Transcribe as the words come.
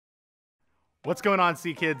What's going on,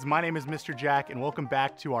 CKids? My name is Mr. Jack, and welcome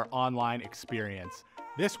back to our online experience.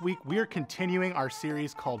 This week, we are continuing our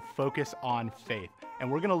series called Focus on Faith,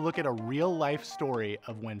 and we're going to look at a real-life story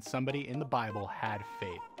of when somebody in the Bible had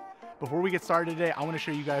faith. Before we get started today, I want to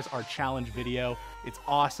show you guys our challenge video. It's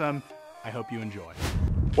awesome. I hope you enjoy.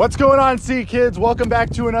 What's going on, CKids? Welcome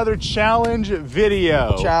back to another challenge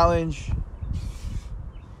video. Challenge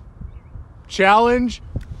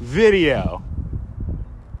video.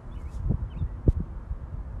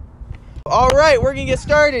 All right, we're gonna get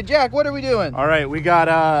started. Jack, what are we doing? All right, we got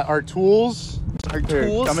our tools. Here,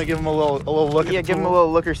 tools? I'm gonna give them a little look at Yeah, give them a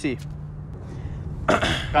little look-or-see.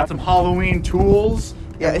 Got some Halloween tools.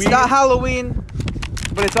 Yeah, it's not Halloween,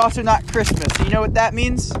 but it's also not Christmas. So you know what that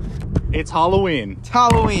means? It's Halloween. It's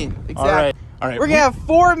Halloween, exactly. All right. We're gonna have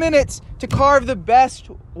 4 minutes to carve the best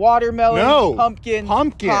watermelon pumpkin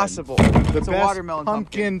possible. The best watermelon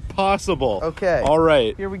pumpkin possible. Okay. All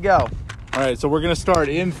right. Here we go. All right, so we're gonna start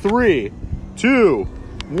in 3, 2,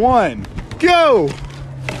 1, go!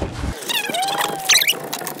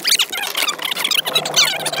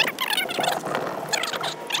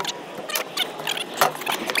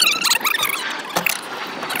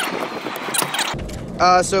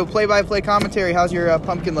 So play-by-play commentary. How's your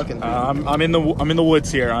pumpkin looking? I'm in the woods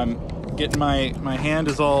here. I'm getting my hand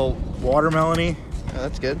is all watermelony. Oh,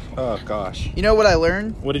 that's good. Oh gosh. You know what I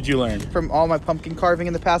learned? What did you learn? From all my pumpkin carving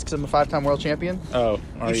in the past, because I'm a 5-time world champion. Oh,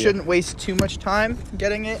 you shouldn't waste too much time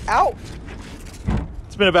getting it out.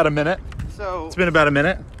 It's been about a minute. So it's been about a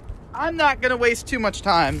minute. I'm not gonna waste too much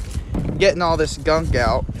time getting all this gunk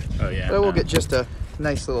out. Oh yeah. But we'll get just a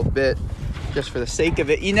nice little bit, just for the sake of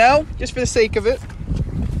it, you know? Just for the sake of it.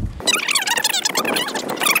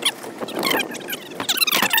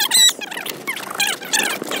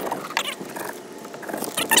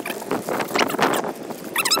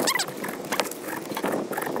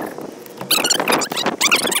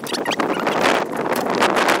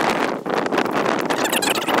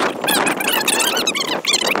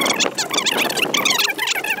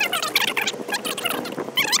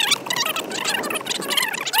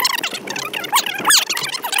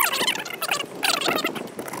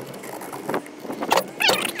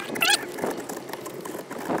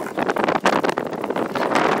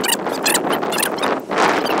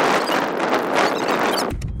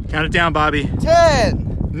 Count it down, Bobby.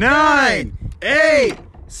 10, 9, 8,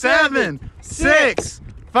 7, 6,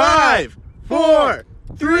 5, 4,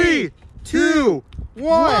 3, 2,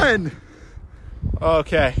 1.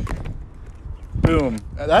 Okay. Boom.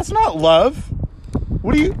 That's not love.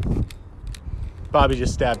 What do you... Bobby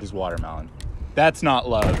just stabbed his watermelon. That's not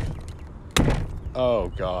love. Oh,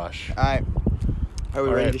 gosh. all right. Are we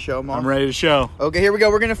ready to show them off? I'm ready to show. Okay, here we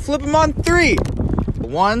go. We're gonna flip them on 3.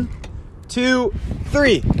 1, 2,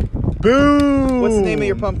 3. Boom! What's the name of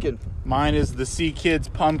your pumpkin? Mine is the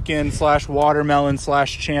CKids pumpkin / watermelon /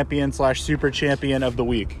 champion / super champion of the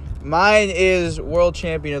week. Mine is world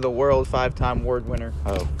champion of the world, 5-time award winner.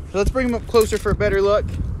 Oh. So let's bring him up closer for a better look.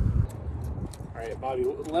 All right, Bobby,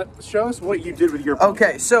 show us what you did with your pumpkin.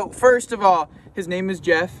 Okay, so first of all, his name is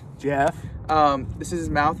Jeff. Jeff. This is his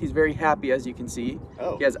mouth. He's very happy, as you can see.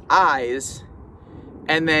 Oh. He has eyes,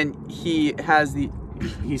 and then he has the...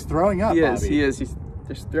 He's throwing up, Bobby. He is. He's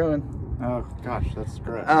just throwing. Oh, gosh, that's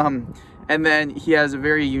gross. And then he has a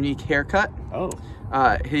very unique haircut. Oh.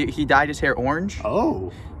 He dyed his hair orange.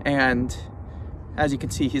 Oh. And as you can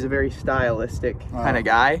see, he's a very stylistic kind of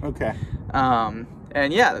guy. Okay.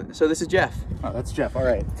 And yeah, so this is Jeff. Oh, that's Jeff. All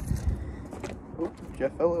right. Oh,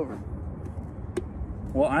 Jeff fell over.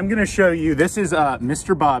 Well, I'm going to show you. This is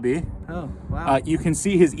Mr. Bobby. Oh, wow. You can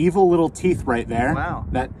see his evil little teeth right there. Wow.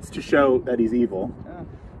 That's to show that he's evil. Oh.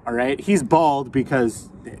 All right. He's bald because,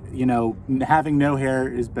 you know, having no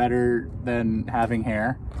hair is better than having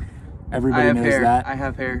hair. Everybody knows that. I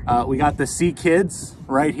have hair. We got the CKids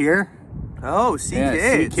right here. Oh, CKids.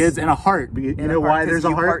 Yeah, CKids and a heart. You know why there's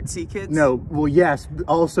a heart? CKids? No. Well, yes.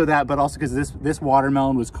 Also that, but also because this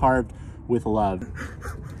watermelon was carved with love.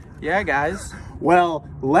 Yeah, guys. Well,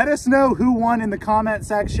 let us know who won in the comment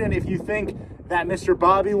section. If you think that Mr.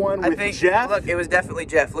 Bobby won with Jeff. Look, it was definitely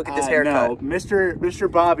Jeff. Look at this haircut. No,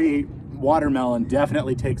 Mr. Bobby watermelon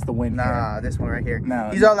definitely takes the win. Nah, here. this one right here. No.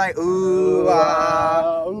 He's all like, ooh,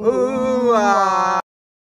 ah, ooh, ah.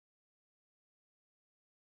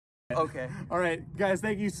 Okay. All right, guys,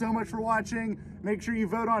 thank you so much for watching. Make sure you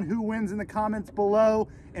vote on who wins in the comments below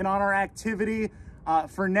and on our activity.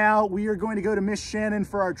 For now, we are going to go to Miss Shannon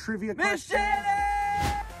for our trivia question. Miss Shannon!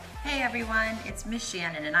 Hey everyone, it's Miss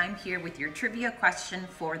Shannon and I'm here with your trivia question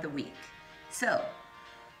for the week. So,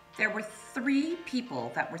 there were 3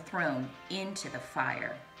 people that were thrown into the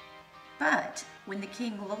fire. But when the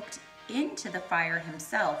king looked into the fire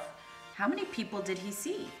himself, how many people did he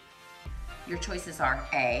see? Your choices are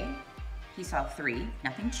A, he saw 3,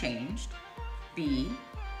 nothing changed. B,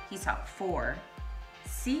 he saw 4.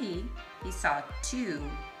 C, he saw 2.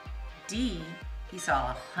 D, he saw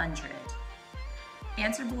 100.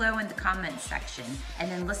 Answer below in the comments section and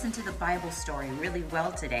then listen to the Bible story really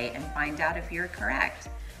well today and find out if you're correct.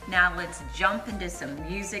 Now let's jump into some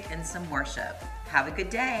music and some worship. Have a good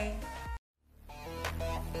day.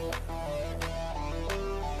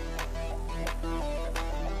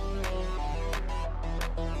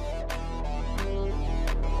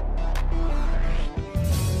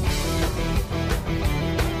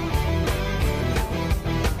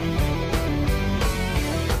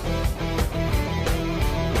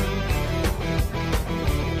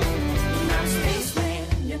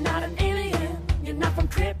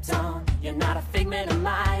 You're not a figment of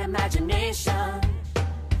my imagination,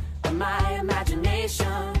 of my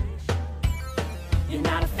imagination. You're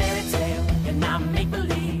not a fairy tale, you're not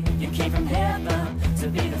make-believe. You came from heaven to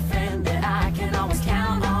be the friend that I can always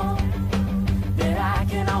count on, that I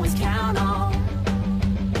can always count on.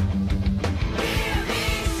 Hear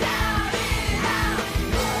me shouting out,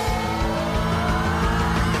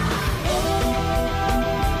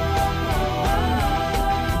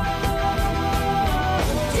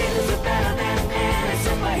 Jesus is better than any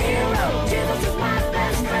superhero. Jesus is my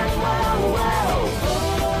best friend. Whoa, whoa.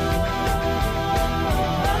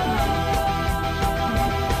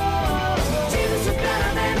 Jesus is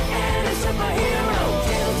better than any superhero.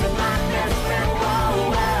 Jesus is my best friend. Whoa,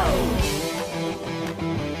 whoa.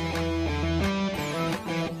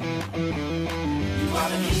 You are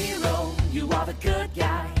the hero. You are the good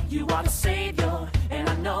guy. You are the savior. And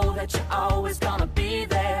I know that you're always gonna be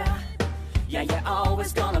there. Yeah, you're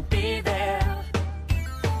always gonna be there.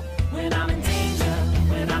 When I'm in danger,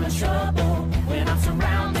 when I'm in trouble, when I'm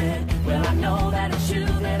surrounded, well, I know that it's you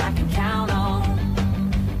that I can count on,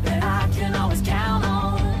 that I can always count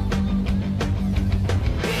on.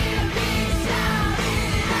 Hear me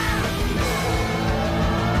shouting out,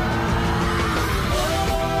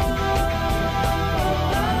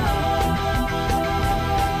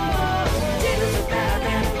 Jesus is better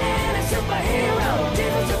than any superhero.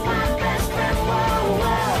 Jesus is my best friend. Whoa,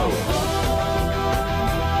 whoa.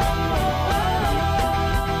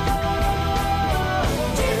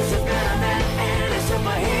 Jesus is better than any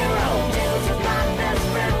superhero. Jesus is my best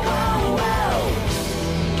friend. Whoa, whoa.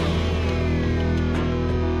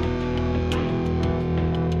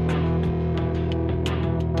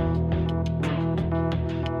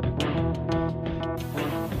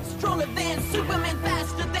 Stronger than Superman,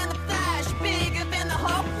 faster than the Flash, bigger than the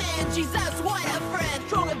Hulk, man. Jesus, what a friend.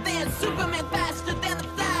 Stronger than Superman, faster than the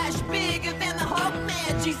Flash, bigger than the Hulk,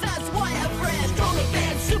 man. Jesus, what a friend. Stronger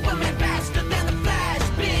than Superman, faster than the Flash,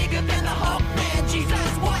 bigger than the Hulk, man.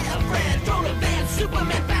 Jesus, what a friend. Stronger than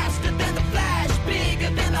Superman, faster than the Flash,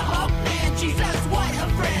 bigger than the Hulk, man. Jesus, what a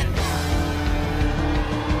friend.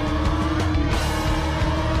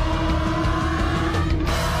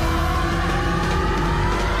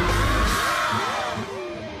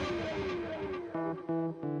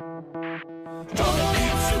 Stronger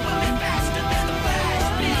than Superman, faster than the Flash,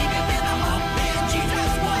 bigger than the Hulk, man.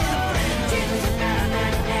 Jesus, what a friend. Jesus is better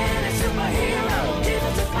than any superhero.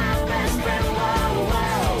 Jesus is my best friend. Whoa,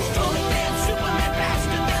 whoa. Stronger than Superman,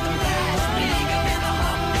 faster than the Flash, bigger than the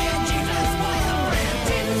Hulk, man. Jesus, what a friend.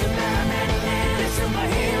 Jesus is better than any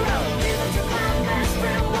superhero. Jesus is my best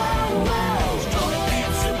friend. Whoa, whoa. Stronger than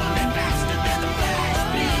Superman, faster than the Flash,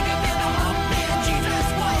 bigger than the Hulk, man. Jesus,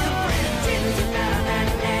 what a friend. Jesus is better than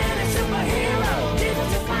any superhero. Jesus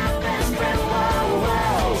is my best friend. Whoa,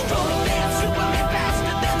 whoa. Stronger than Superman,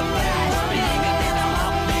 faster than the Flash, bigger than the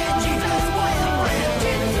Hulk, man. Jesus, what a friend.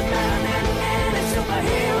 Jesus is better than any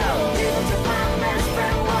superhero. Jesus is my best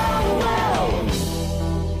friend. Whoa, whoa.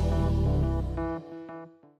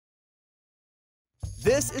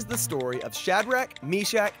 This is the story of Shadrach,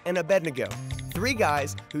 Meshach, and Abednego, 3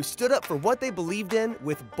 guys who stood up for what they believed in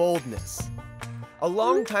with boldness. A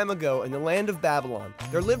long time ago in the land of Babylon,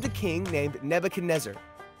 there lived a king named Nebuchadnezzar.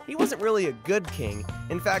 He wasn't really a good king.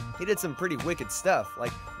 In fact, he did some pretty wicked stuff.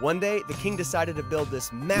 Like one day, the king decided to build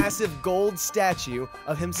this massive gold statue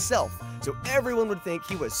of himself so everyone would think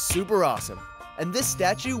he was super awesome. And this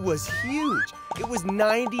statue was huge. It was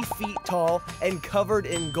 90 feet tall and covered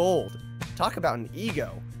in gold. Talk about an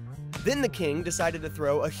ego. Then the king decided to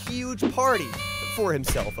throw a huge party, for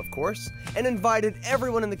himself of course, and invited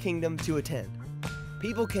everyone in the kingdom to attend.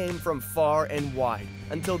 People came from far and wide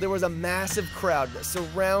until there was a massive crowd that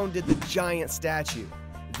surrounded the giant statue.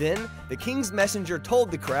 Then the king's messenger told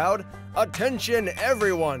the crowd, "Attention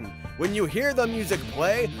everyone! When you hear the music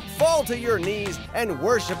play, fall to your knees and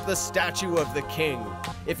worship the statue of the king.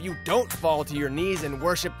 If you don't fall to your knees and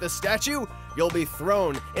worship the statue, you'll be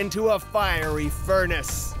thrown into a fiery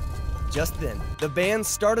furnace. Just then, the band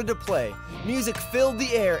started to play. Music filled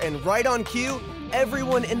the air, and right on cue,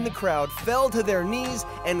 everyone in the crowd fell to their knees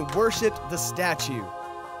and worshiped the statue.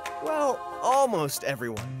 Well, almost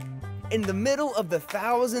everyone. In the middle of the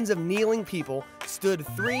thousands of kneeling people stood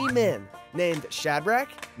 3 men named Shadrach,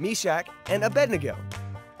 Meshach, and Abednego.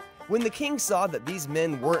 When the king saw that these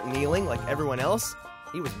men weren't kneeling like everyone else,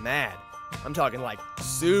 he was mad. I'm talking like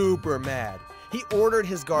super mad. He ordered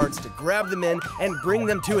his guards to grab the men and bring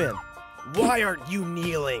them to him. "Why aren't you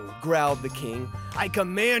kneeling?" growled the king. "I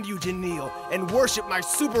command you to kneel and worship my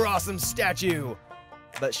super awesome statue."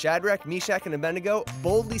 But Shadrach, Meshach, and Abednego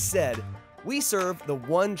boldly said, "We serve the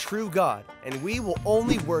one true God, and we will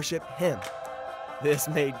only worship him." This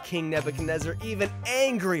made King Nebuchadnezzar even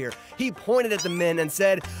angrier. He pointed at the men and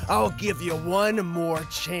said, "I'll give you one more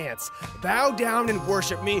chance. Bow down and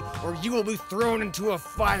worship me, or you will be thrown into a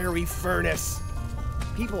fiery furnace."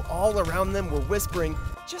 People all around them were whispering,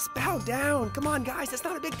 "Just bow down. Come on, guys, it's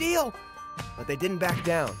not a big deal." But they didn't back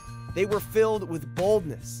down. They were filled with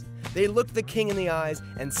boldness. They looked the king in the eyes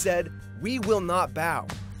and said, "We will not bow.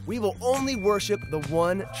 We will only worship the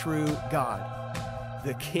one true God."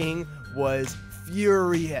 The king was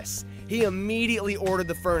furious. He immediately ordered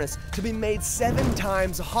the furnace to be made 7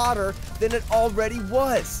 times hotter than it already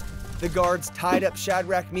was. The guards tied up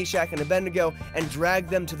Shadrach, Meshach, and Abednego and dragged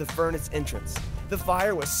them to the furnace entrance. The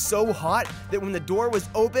fire was so hot that when the door was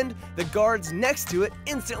opened, the guards next to it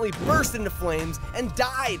instantly burst into flames and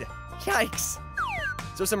died. Yikes!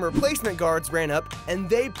 So some replacement guards ran up and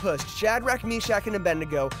they pushed Shadrach, Meshach, and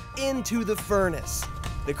Abednego into the furnace.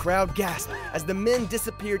 The crowd gasped as the men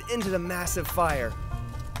disappeared into the massive fire.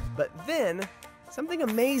 But then, something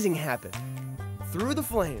amazing happened. Through the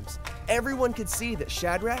flames, everyone could see that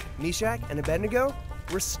Shadrach, Meshach, and Abednego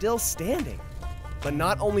were still standing. But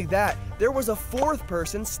not only that, there was a 4th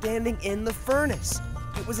person standing in the furnace.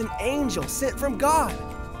 It was an angel sent from God.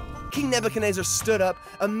 King Nebuchadnezzar stood up,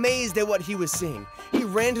 amazed at what he was seeing. He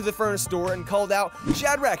ran to the furnace door and called out,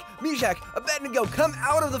 "Shadrach, Meshach, Abednego, come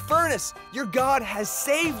out of the furnace! Your God has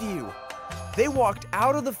saved you!" They walked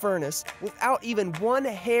out of the furnace without even one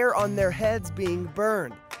hair on their heads being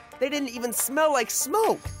burned. They didn't even smell like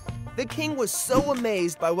smoke. The king was so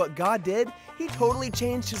amazed by what God did, he totally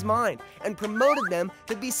changed his mind and promoted them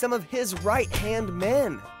to be some of his right-hand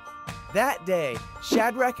men. That day,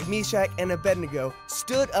 Shadrach, Meshach, and Abednego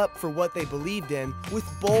stood up for what they believed in with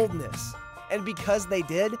boldness. And because they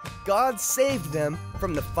did, God saved them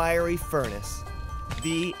from the fiery furnace.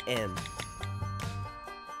 The end.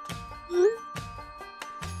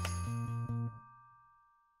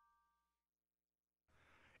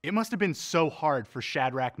 It must have been so hard for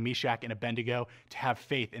Shadrach, Meshach, and Abednego to have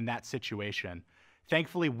faith in that situation.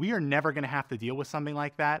 Thankfully, we are never going to have to deal with something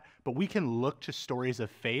like that, but we can look to stories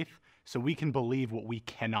of faith so we can believe what we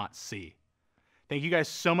cannot see. Thank you guys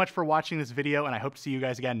so much for watching this video, and I hope to see you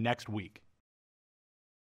guys again next week.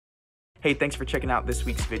 Hey, thanks for checking out this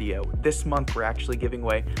week's video. This month, we're actually giving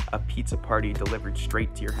away a pizza party delivered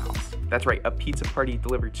straight to your house. That's right, a pizza party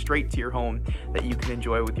delivered straight to your home that you can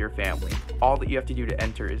enjoy with your family. All that you have to do to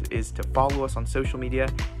enter is to follow us on social media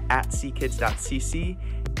at CKids.cc,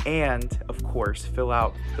 and of course, fill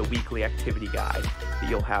out the weekly activity guide that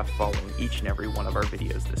you'll have following each and every one of our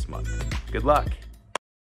videos this month. Good luck!